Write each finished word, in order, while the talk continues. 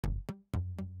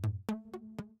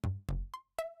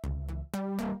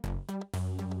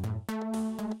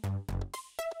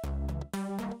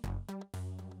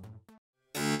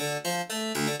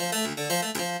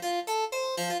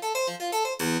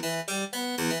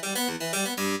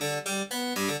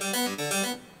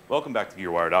Welcome back to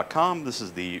Gearwire.com. This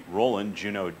is the Roland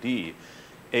Juno-D,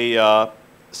 a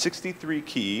 63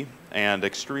 key and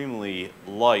extremely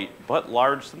light but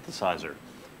large synthesizer.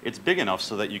 It's big enough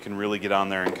so that you can really get on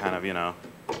there and kind of, you know,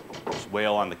 just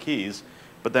wail on the keys.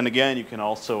 But then again, you can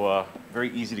also,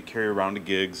 very easy to carry around to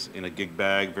gigs in a gig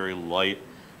bag, very light.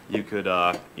 You could,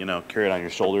 you know, carry it on your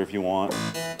shoulder if you want.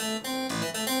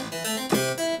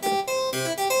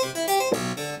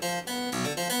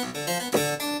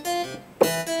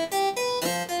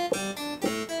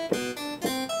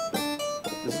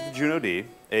 This is the Juno-D,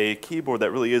 a keyboard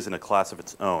that really is in a class of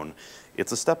its own.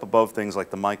 It's a step above things like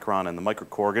the Micron and the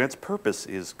Microkorg, and its purpose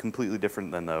is completely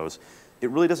different than those. It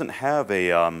really doesn't have a,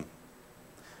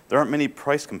 there aren't many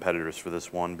price competitors for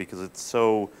this one because it's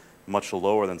so much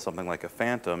lower than something like a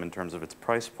Phantom in terms of its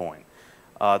price point.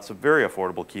 It's a very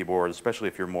affordable keyboard, especially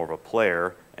if you're more of a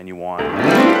player and you want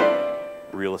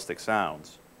realistic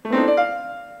sounds.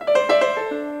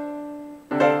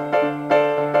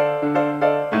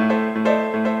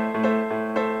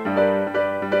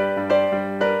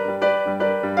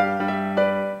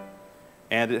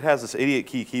 And it has this 88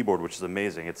 key keyboard, which is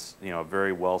amazing. It's, you know, a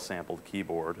very well sampled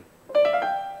keyboard.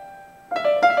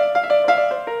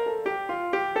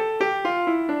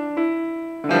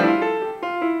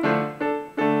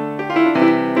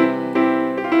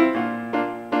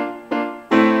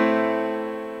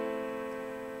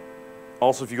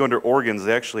 Also, if you go under organs,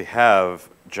 they actually have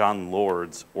John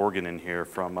Lord's organ in here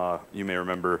from, you may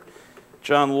remember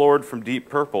John Lord from Deep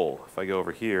Purple. If I go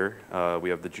over here, we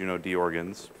have the Juno-D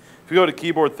organs. If we go to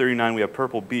keyboard 39, we have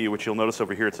Purple B, which you'll notice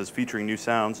over here it says featuring new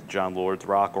sounds, John Lord's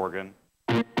rock organ.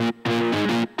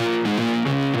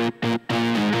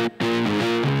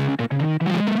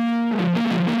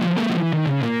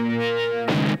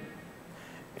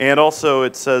 And also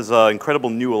it says incredible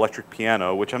new electric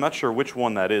piano, which I'm not sure which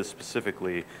one that is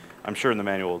specifically. I'm sure in the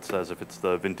manual it says if it's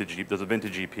the vintage, there's a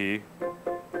vintage EP.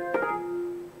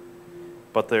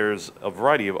 But there's a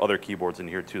variety of other keyboards in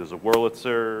here too. There's a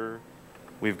Wurlitzer.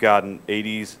 We've got an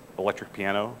 80s electric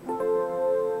piano.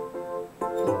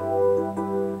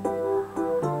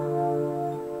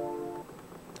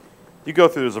 You go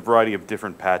through, there's a variety of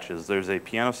different patches. There's a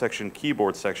piano section,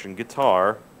 keyboard section,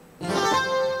 guitar.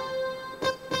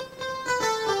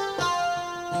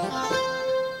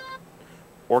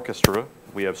 Orchestra,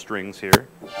 we have strings here.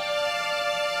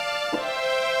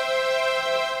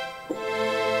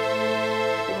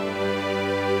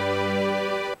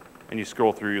 And you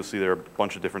scroll through, you'll see there are a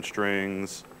bunch of different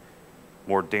strings,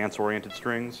 more dance-oriented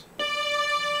strings.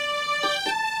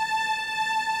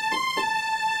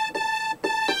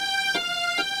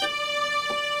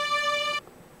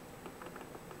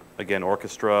 Again,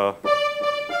 orchestra,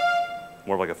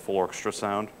 more like a full orchestra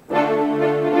sound.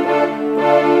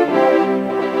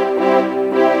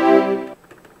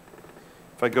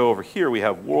 If I go over here, we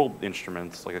have world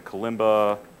instruments like a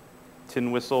kalimba,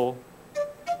 tin whistle.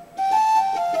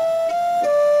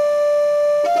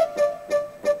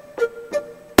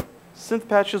 Synth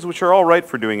patches, which are all right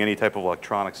for doing any type of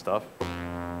electronic stuff.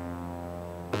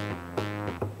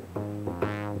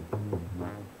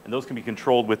 And those can be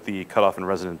controlled with the cutoff and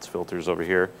resonance filters over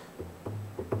here.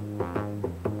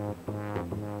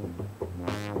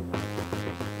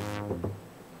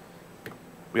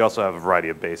 We also have a variety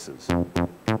of basses.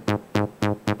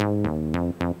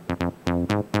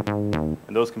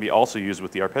 And those can be also used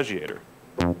with the arpeggiator.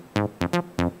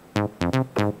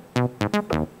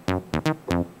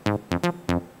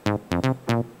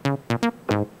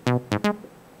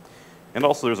 And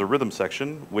also there's a rhythm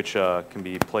section, which can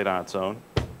be played on its own.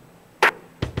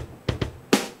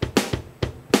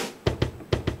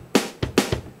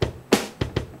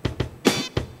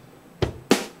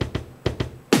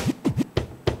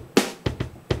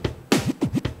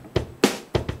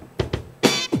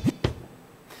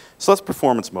 So that's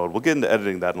performance mode. We'll get into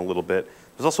editing that in a little bit.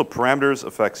 There's also parameters,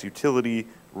 effects, utility,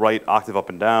 right, octave up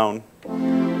and down.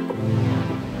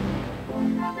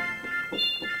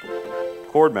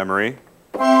 Chord memory.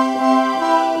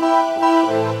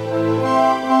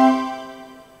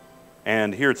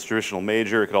 And here it's traditional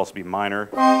major. It could also be minor.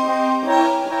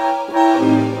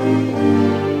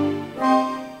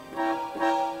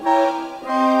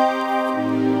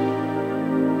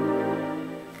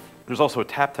 There's also a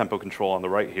tap tempo control on the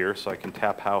right here, so I can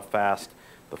tap how fast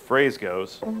the phrase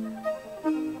goes.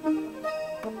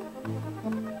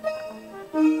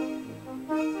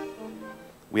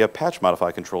 We have patch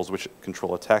modify controls, which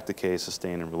control attack, decay,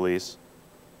 sustain, and release.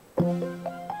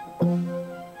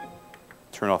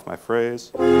 Turn off my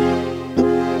phrase.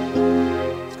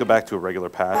 go back to a regular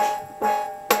patch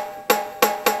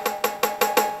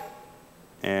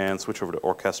and switch over to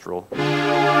orchestral.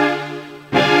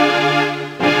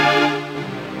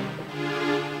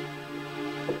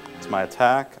 It's my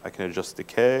attack. I can adjust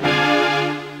decay.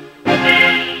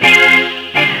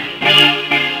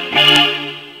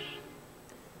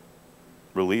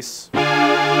 Release.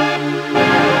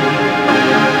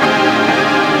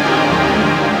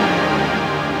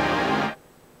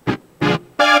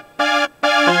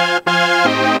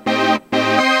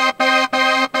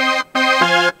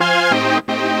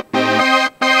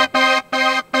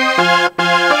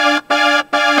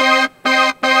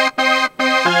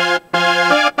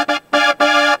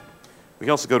 We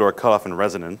can also go to our cutoff and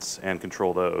resonance and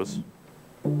control those.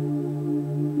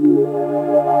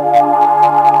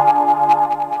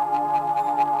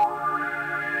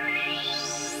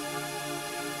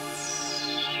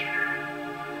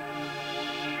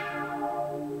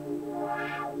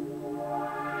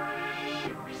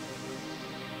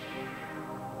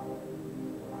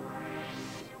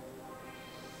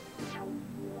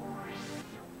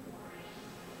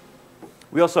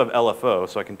 We also have LFO,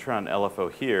 so I can turn on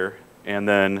LFO here and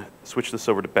then switch this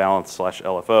over to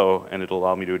balance/LFO, and it'll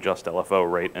allow me to adjust LFO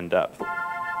rate and depth.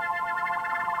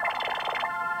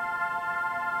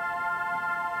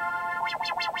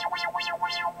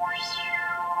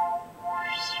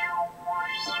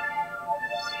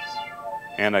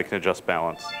 And I can adjust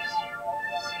balance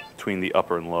between the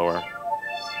upper and lower.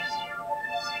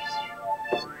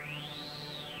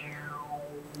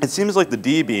 It seems like the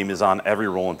D-beam is on every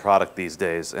Roland product these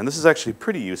days, and this is actually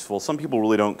pretty useful. Some people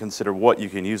really don't consider what you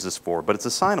can use this for, but it's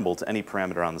assignable to any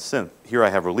parameter on the synth. Here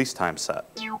I have release time set.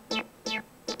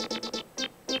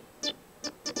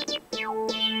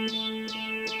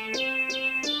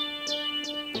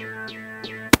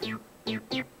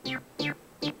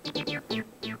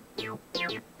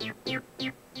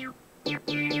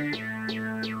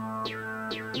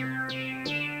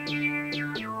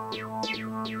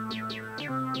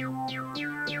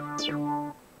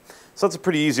 So that's a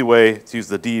pretty easy way to use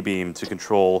the D-beam to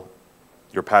control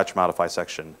your patch modify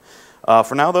section.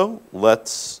 For now though,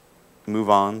 let's move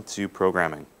on to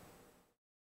programming.